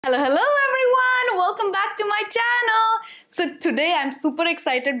Hello everyone, welcome back to my channel. So today I'm super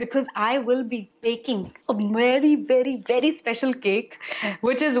excited because I will be baking a very special cake,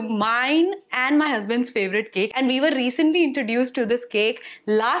 which is mine and my husband's favorite cake. And we were recently introduced to this cake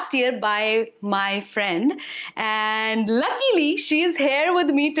last year by my friend, and luckily she is here with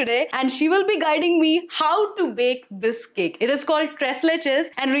me today and she will be guiding me how to bake this cake. It is called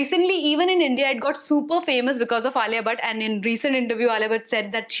Leches, and recently even in India it got super famous because of Alia Bhatt, and in recent interview Alia Bhatt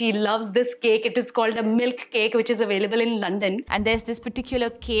said that she loves this cake. It is called a milk cake, which is available in London. And there's this particular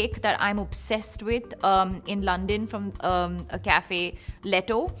cake that I'm obsessed with in London from a cafe,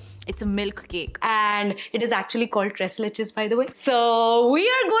 Leto. It's a milk cake. And it is actually called Tres Leches, by the way. So we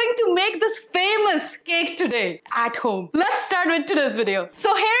are going to make this famous cake today at home. Let's start with today's video.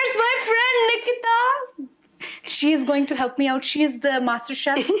 So here's my friend Nikita. She is going to help me out. She is the master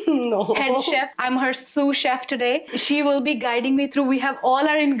chef, head chef. I'm her sous chef today. She will be guiding me through. We have all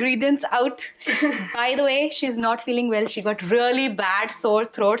our ingredients out. By the way, she's not feeling well. She got really bad sore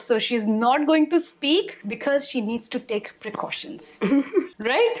throat, so she's not going to speak because she needs to take precautions.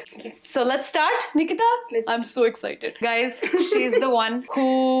 Right? Yes. So let's start, Nikita. I'm so excited. Guys, she's the one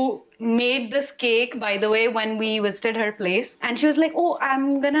who made this cake, by the way, when we visited her place, and she was like, oh,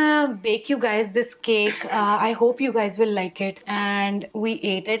 I'm gonna bake you guys this cake. I hope you guys will like it. And we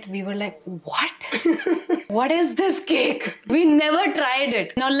ate it. We were like, what? What is this cake? We never tried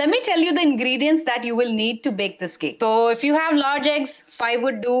it. Now let me tell you the ingredients that you will need to bake this cake. So if you have large eggs, 5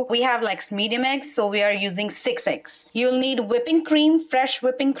 would do. We have like medium eggs, so we are using 6 eggs. You'll need whipping cream, fresh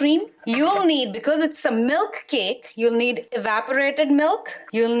whipping cream. You'll need, because it's a milk cake, you'll need evaporated milk.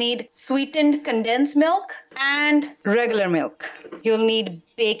 You'll need sweetened condensed milk and regular milk. You'll need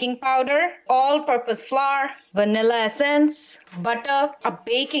baking powder, all-purpose flour, vanilla essence, butter, a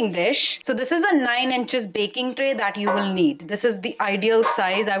baking dish. So this is a 9 inches baking tray that you will need. This is the ideal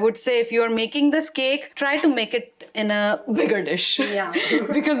size. I would say if you are making this cake, try to make it in a bigger dish. Yeah.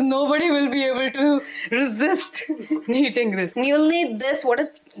 Because nobody will be able to resist eating this. You'll need this. What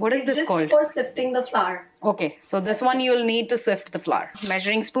is this called? For sifting the flour. Okay, so this one you'll need to sift the flour.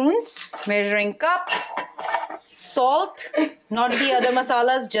 Measuring spoons, measuring cup, salt, not the other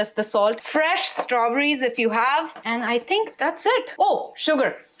masalas, just the salt. Fresh strawberries if you have, and I think that's it. Oh,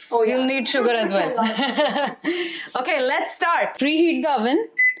 sugar. Oh, yeah. You'll need sugar as well. Okay, let's start. Preheat the oven.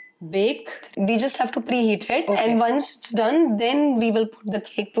 Bake. We just have to preheat it, and once it's done, then we will put the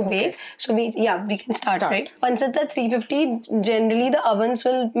cake to bake. So we can start, right? Once it's at 350, generally the ovens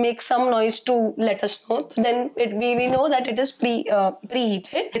will make some noise to let us know. Then we know that it is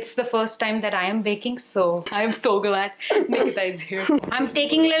preheated. It's the first time that I am baking, so I'm so glad Nikita is here. I'm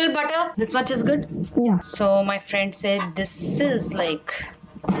taking a little butter. This much is good? Yeah. So my friend said this is like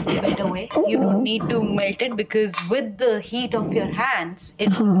melt away. You don't need to melt it because with the heat of your hands, it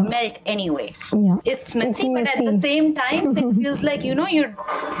will melt anyway. Yeah. It's messy, but at the same time, it feels like, you know, you're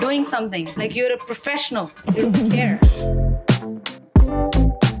doing something. Like you're a professional. You don't care.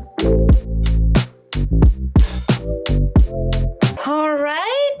 All right.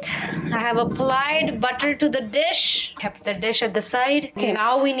 I have applied butter to the dish, kept the dish at the side. Okay.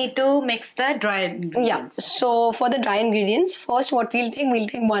 Now we need to mix the dry ingredients. Yeah, so for the dry ingredients, first what we'll take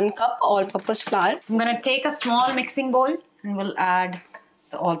 1 cup all-purpose flour. I'm gonna take a small mixing bowl and we'll add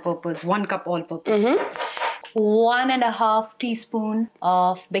the all-purpose, 1 cup all-purpose. 1.5 teaspoon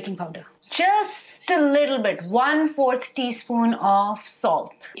of baking powder. Just a little bit, 1/4 teaspoon of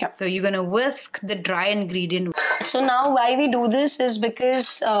salt. Yep. So you're gonna whisk the dry ingredient. So now why we do this is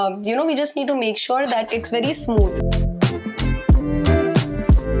because, we just need to make sure that it's very smooth.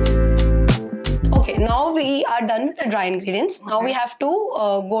 Okay, now we are done with the dry ingredients. Now we have to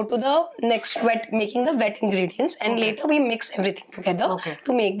go to the next making the wet ingredients, and later we mix everything together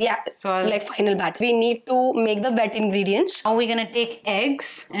to make the final batter. We need to make the wet ingredients. Now we're gonna take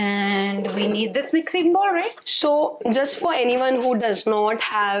eggs, and we need this mixing bowl, right? So just for anyone who does not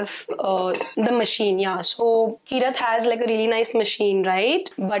have the machine, so Kirat has like a really nice machine, right?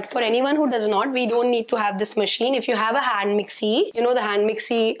 But for anyone who does not, we don't need to have this machine. If you have a hand mixie, you know the hand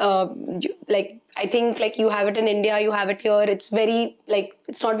mixie, I think like you have it in India, you have it here. It's very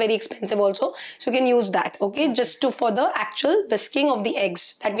it's not very expensive also, so you can use that. Okay, just for the actual whisking of the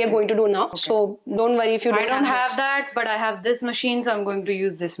eggs that we are going to do now. So don't worry if you don't. I don't have that, but I have this machine, so I'm going to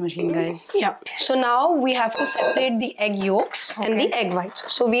use this machine, guys. Yeah. So now we have to separate the egg yolks and the egg whites.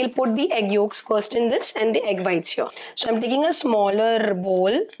 So we'll put the egg yolks first in this and the egg whites here. So I'm taking a smaller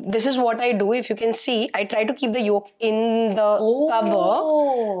bowl. This is what I do. If you can see, I try to keep the yolk in the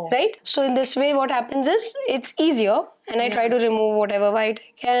cover, right? So in this way, what happens is it's easier, and I try to remove whatever white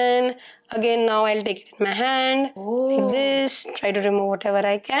I can. Again, now I'll take it in my hand, like this, try to remove whatever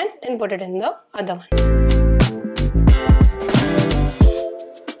I can, then put it in the other one.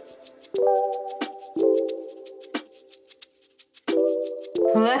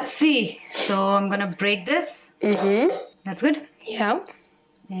 Let's see. So I'm gonna break this. That's good. Yeah.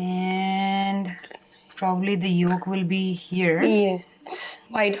 And probably the yolk will be here. Yes.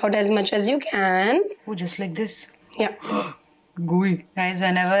 White out as much as you can. Oh, just like this. Yeah. Gooey. Guys,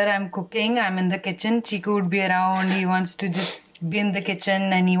 whenever I'm cooking, I'm in the kitchen, Chiku would be around. He wants to just be in the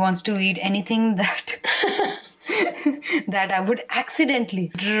kitchen and he wants to eat anything that that I would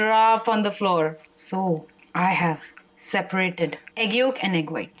accidentally drop on the floor. So I have separated egg yolk and egg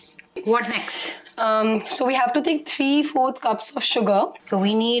whites. What next? So we have to take 3/4 cups of sugar. So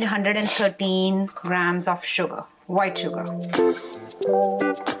we need 113 grams of sugar, white sugar.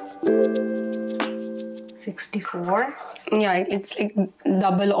 64. Yeah, it's like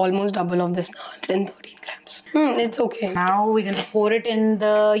double, almost double of this, 113 grams. It's okay. Now we're going to pour it in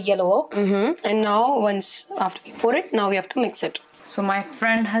the yellow oak. And now once after we pour it, now we have to mix it. So my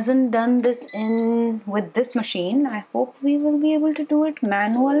friend hasn't done this with this machine. I hope we will be able to do it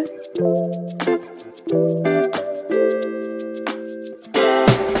manual.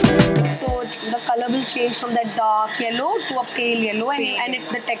 So the color will change from that dark yellow to a pale yellow, and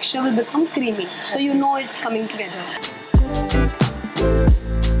the texture will become creamy. So you know it's coming together.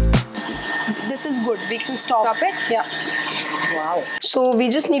 This is good. We can stop it. Yeah. Wow. So we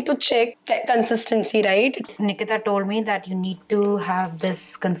just need to check consistency, right? Nikita told me that you need to have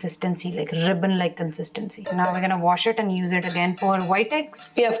this consistency, like ribbon-like consistency. Now we're gonna wash it and use it again for white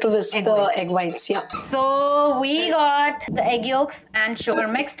eggs. We have to whisk egg whites, yeah. So we got the egg yolks and sugar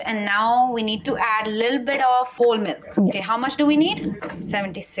mixed, and now we need to add a little bit of whole milk. Okay, how much do we need?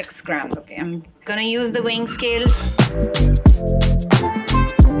 76 grams. Okay, I'm gonna use the weighing scale.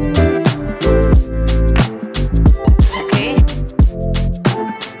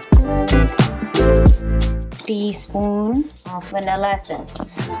 Teaspoon of vanilla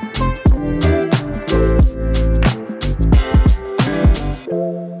essence.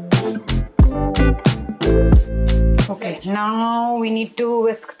 Okay, now we need to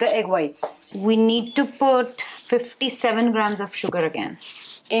whisk the egg whites. We need to put 57 grams of sugar again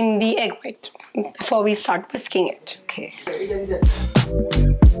in the egg white before we start whisking it. Okay.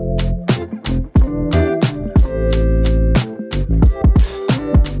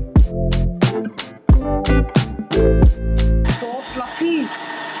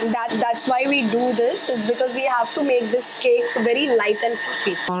 That's why we do this, is because we have to make this cake very light and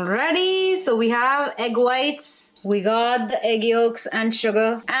fluffy. Alrighty, so we have egg whites, we got the egg yolks and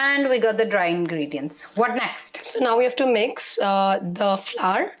sugar, and we got the dry ingredients. What next? So now we have to mix the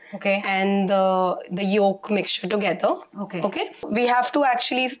flour and the yolk mixture together. Okay. We have to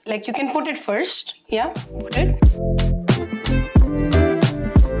actually, like, you can put it first. Yeah, put it.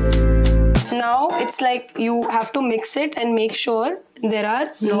 Now it's like you have to mix it and make sure there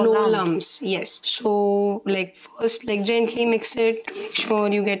are no lumps. Yes. So like first, like gently mix it to make sure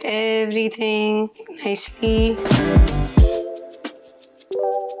you get everything nicely.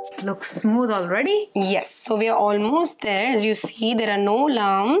 Looks smooth already. Yes. So we are almost there. As you see, there are no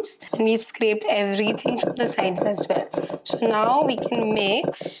lumps, and we've scraped everything from the sides as well. So now we can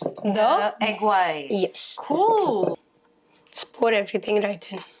mix the egg whites. Yes. Cool. Just pour everything right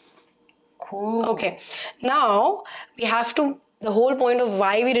in. Cool. Okay. Now we have to. The whole point of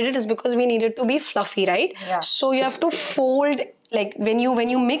why we did it is because we needed to be fluffy, right? Yeah. So you have to fold, like when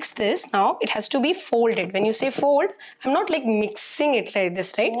you mix this, now it has to be folded. When you say fold, I'm not like mixing it like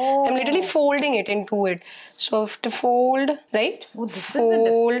this, right? Oh. I'm literally folding it into it. So I have to fold, right? Oh, this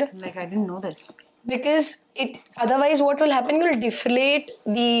fold. is like I didn't know this. Because otherwise what will happen, you'll deflate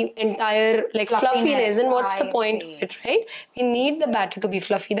the entire like fluffiness, and what's the point of it, right? We need the batter to be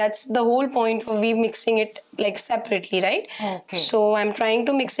fluffy. That's the whole point of we mixing it like separately, right? Okay. So I'm trying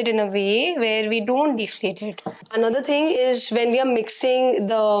to mix it in a way where we don't deflate it. Another thing is when we are mixing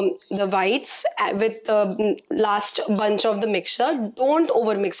the whites with the last bunch of the mixture, don't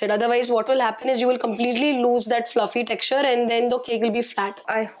over mix it. Otherwise what will happen is you will completely lose that fluffy texture, and then the cake will be flat.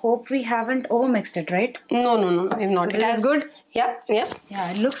 I hope we haven't over mixed it, right? No, we've not. So it is good? Yeah.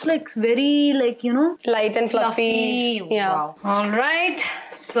 Yeah, it looks like very, like, you know, light and fluffy. Yeah. Wow. All right.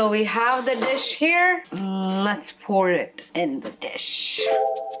 So we have the dish here. Let's pour it in the dish.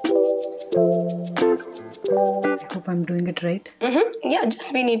 I hope I'm doing it right. Yeah,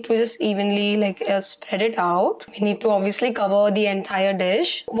 we need to just evenly spread it out. We need to obviously cover the entire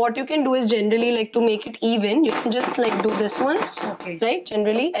dish. What you can do is generally to make it even, you can just do this once, okay, right?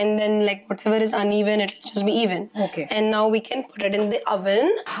 Generally, and then whatever is uneven, it'll just be even. Okay. And now we can put it in the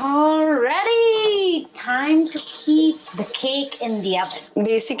oven. Alrighty, time to keep the cake in the oven.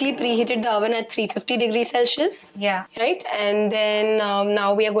 Basically, preheated the oven at 350 degrees Celsius. Yeah. Right, and then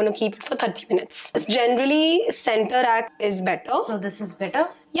now we are going to keep it for 30 minutes. Generally, center rack is better. So this is better?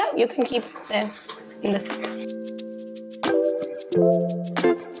 Yeah, you can keep it there in the center.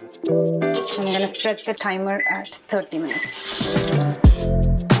 I'm gonna set the timer at 30 minutes.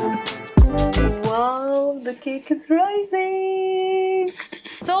 Wow, the cake is rising.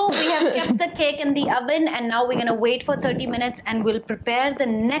 So we have kept the cake in the oven and now we're gonna wait for 30 minutes and we'll prepare the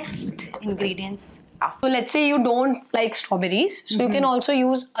next ingredients. So let's say you don't like strawberries, so you can also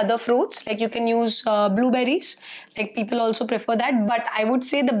use other fruits, you can use blueberries. People also prefer that, but I would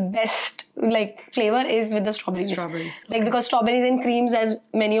say the best flavor is with the strawberries. Strawberries. Because strawberries and creams, as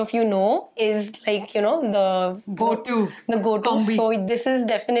many of you know, is the Go-to. The go-to. Combi. So this is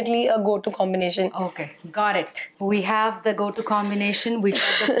definitely a go-to combination. Okay, got it. We have the go-to combination. We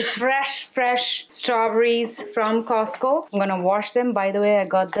got the fresh strawberries from Costco. I'm gonna wash them. By the way, I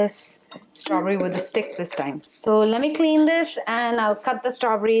got this strawberry with a stick this time. So let me clean this and I'll cut the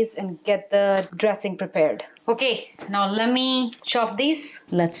strawberries and get the dressing prepared. Okay, now let me chop these.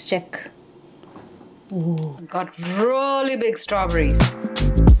 Let's check. Ooh, got really big strawberries.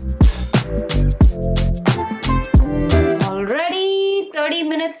 Already 30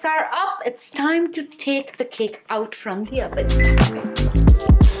 minutes are up. It's time to take the cake out from the oven.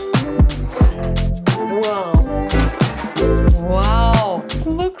 Whoa. Wow.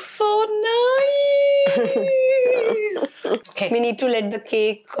 Looks so nice. Okay. We need to let the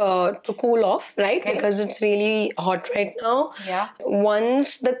cake to cool off, right? Okay. Because it's really hot right now. Yeah.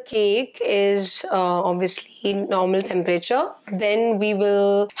 Once the cake is obviously normal temperature, then we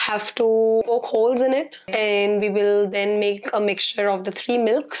will have to poke holes in it, and we will then make a mixture of the 3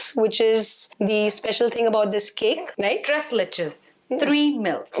 milks, which is the special thing about this cake, right? Leches. 3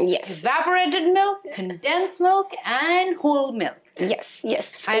 milks. Yes. Evaporated milk, condensed milk, and whole milk. Yes.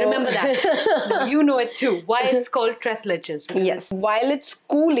 So, I remember that. You know it too. Why it's called Leches. Yes. While it's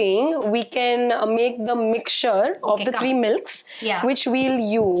cooling, we can make the mixture of the 3 milks, which we'll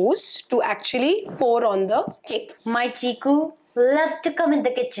use to actually pour on the cake. My Chiku loves to come in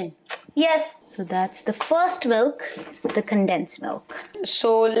the kitchen. Yes. So that's the first milk, the condensed milk.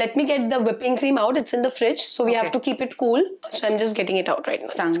 So let me get the whipping cream out. It's in the fridge, so we have to keep it cool. So I'm just getting it out right now.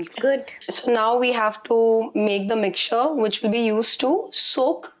 Sounds good. So now we have to make the mixture, which will be used to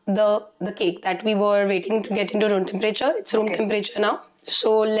soak the cake that we were waiting to get into room temperature. It's room temperature now.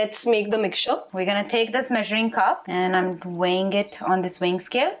 So let's make the mixture. We're gonna take this measuring cup and I'm weighing it on this weighing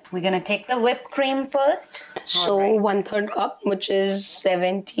scale. We're gonna take the whipped cream first. So 1/3 cup, which is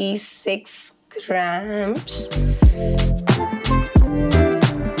 76 grams.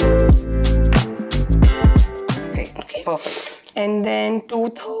 Okay, perfect. And then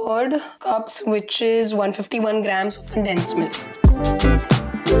 2/3 cups, which is 151 grams of condensed milk.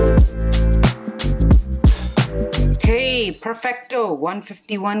 Okay, perfecto.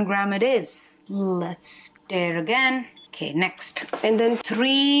 151 gram it is. Let's stir again. Okay, next. And then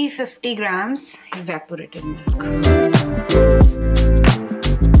 350 grams evaporated milk.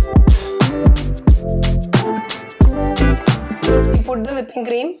 we put the whipping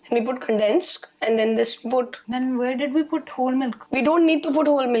cream, and we put condensed, and then this put... Then where did we put whole milk? We don't need to put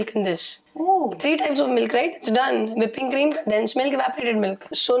whole milk in this. Oh. 3 types of milk, right? It's done. Whipping cream, condensed milk, evaporated milk.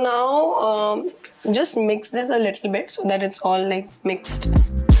 So now, just mix this a little bit so that it's all mixed.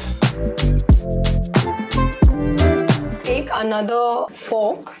 Take another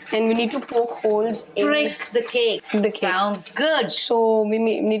fork and we need to poke holes in the cake. Sounds good. So we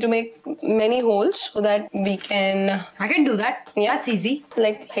need to make many holes so that we can... I can do that. Yeah. That's easy.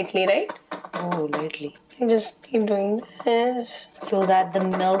 Lightly, right? Oh, lightly. Just keep doing this. So that the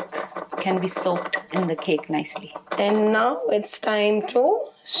milk can be soaked in the cake nicely. And now it's time to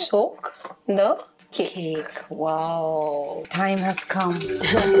soak the cake. Wow. Time has come.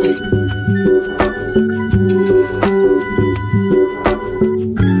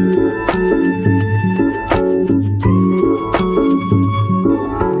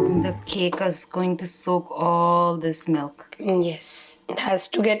 The cake is going to soak all this milk. Yes. It has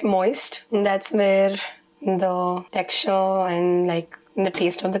to get moist. And that's where the texture and the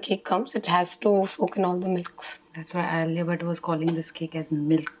taste of the cake comes. It has to soak in all the milks. That's why Alyabhat was calling this cake as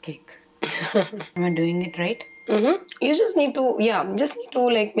milk cake. Am I doing it right? Mm-hmm. You just need to,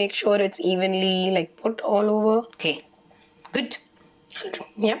 like make sure it's evenly like put all over. Okay, good.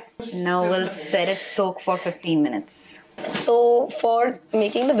 Yeah. Now we'll set it soak for 15 minutes. So for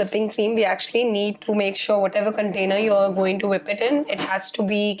making the whipping cream, we actually need to make sure whatever container you're going to whip it in, it has to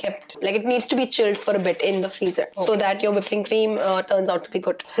be kept, like it needs to be chilled for a bit in the freezer so that your whipping cream turns out to be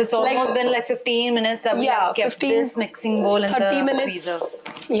good. So it's almost been like 15 minutes that we have kept this mixing bowl in the freezer.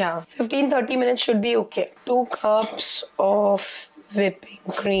 Yeah, 15-30 minutes should be okay. 2 cups of whipping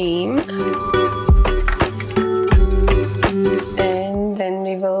cream. And then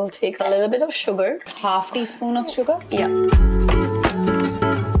we will take a little bit of sugar. Half teaspoon of sugar? Yeah.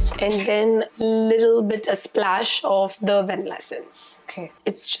 And then a splash of the vanilla essence. Okay.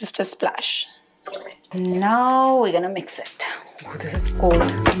 It's just a splash. Now we're gonna mix it. Oh, this is cold.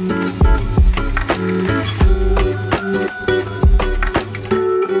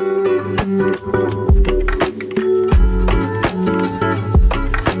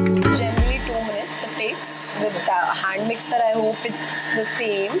 Generally 2 minutes it takes. With the hand mixer, I hope it's the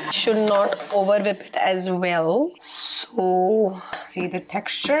same. Should not over whip it as well. So See the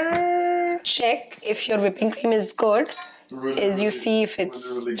texture. check if your whipping cream is good. Is you see if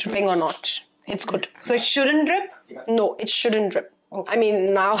it's dripping or not. It's good. So it shouldn't drip? No, it shouldn't drip. Okay. I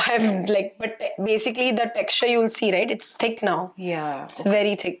mean, now I've like, but basically the texture you'll see, right? It's thick now. Yeah. It's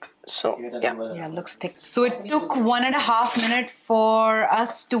very thick. So, yeah. Yeah, looks thick. So it took 1.5 minutes for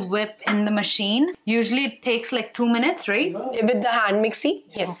us to whip in the machine. Usually it takes like 2 minutes, right? With the hand mixie,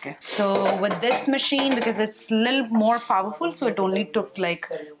 yes. Okay. So with this machine, because it's a little more powerful, so it only took like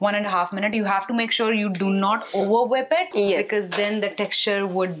 1.5 minutes. You have to make sure you do not over whip it. Yes. Because then the texture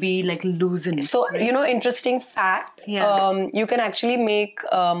would be like loosened. So, you know, interesting fact. Yeah. You can actually make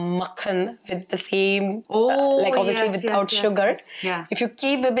makhan with the same, like obviously yes, without sugar. yes. Yeah. If you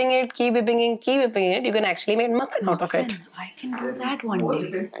keep whipping it, you can actually make makhan out of it. I can do that one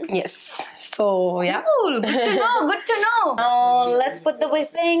day. Yes. So, yeah. Cool. Good to know. Good to know. Now let's put the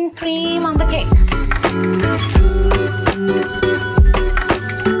whipping cream on the cake.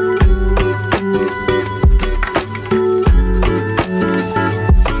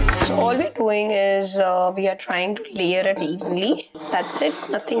 So all we're doing is we are trying to layer it evenly. That's it.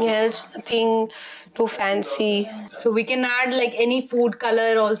 Nothing else. Nothing too fancy. So we can add like any food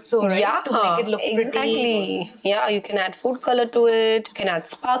color also, right? Yeah, to make it look exactly. pretty. Yeah, you can add food color to it. You can add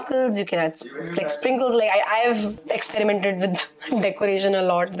sparkles. You can add like sprinkles. Like I have experimented with decoration a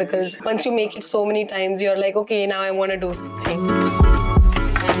lot because once you make it so many times, you're like, okay, now I want to do something.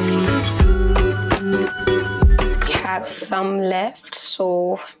 We have some left,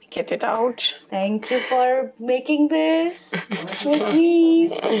 so get it out. Thank you for making this with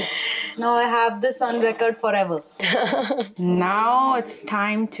me. Now I have this on record forever. Now it's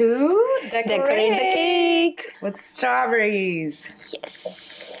time to Decorate the cake with strawberries.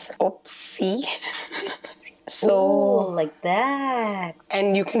 Yes. Oopsie. So So, like that.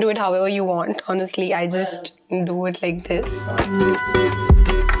 and you can do it however you want. Honestly, I just do it like this.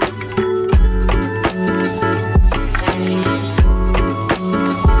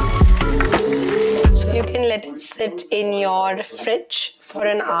 So you can let it sit in your fridge for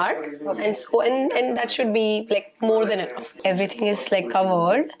an hour, and that should be like more than enough. Everything is like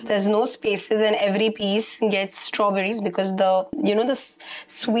covered. There's no spaces, and every piece gets strawberries because the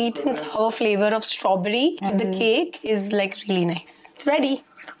sweet and sour flavor of strawberry. The cake is like really nice. It's ready.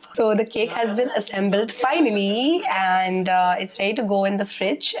 So the cake has been assembled finally, and it's ready to go in the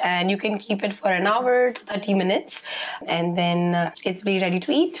fridge, and you can keep it for an hour to 30 minutes, and then it's be ready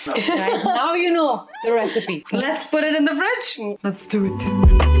to eat. Right, now you know the recipe. Let's put it in the fridge. Let's do it.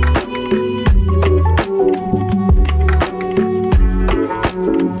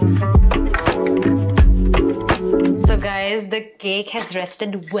 So guys, the cake has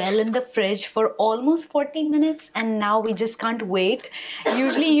rested well in the fridge for almost 40 minutes, and now we just can't wait.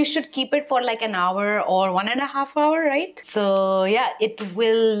 Usually you should keep it for like an hour or 1.5 hours, right? So yeah, it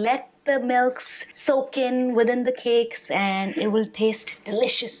will let the milks soak in within the cakes and it will taste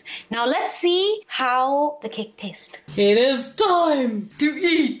delicious. Now let's see how the cake tastes. It is time to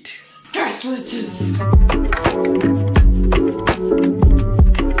eat Leches.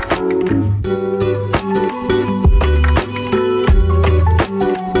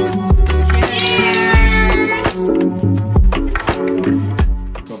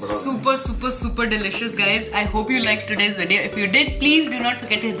 Super delicious, guys. I hope you liked today's video. If you did, please do not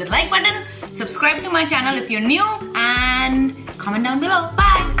forget to hit the like button, subscribe to my channel if you're new, and comment down below.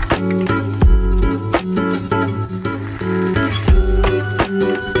 Bye.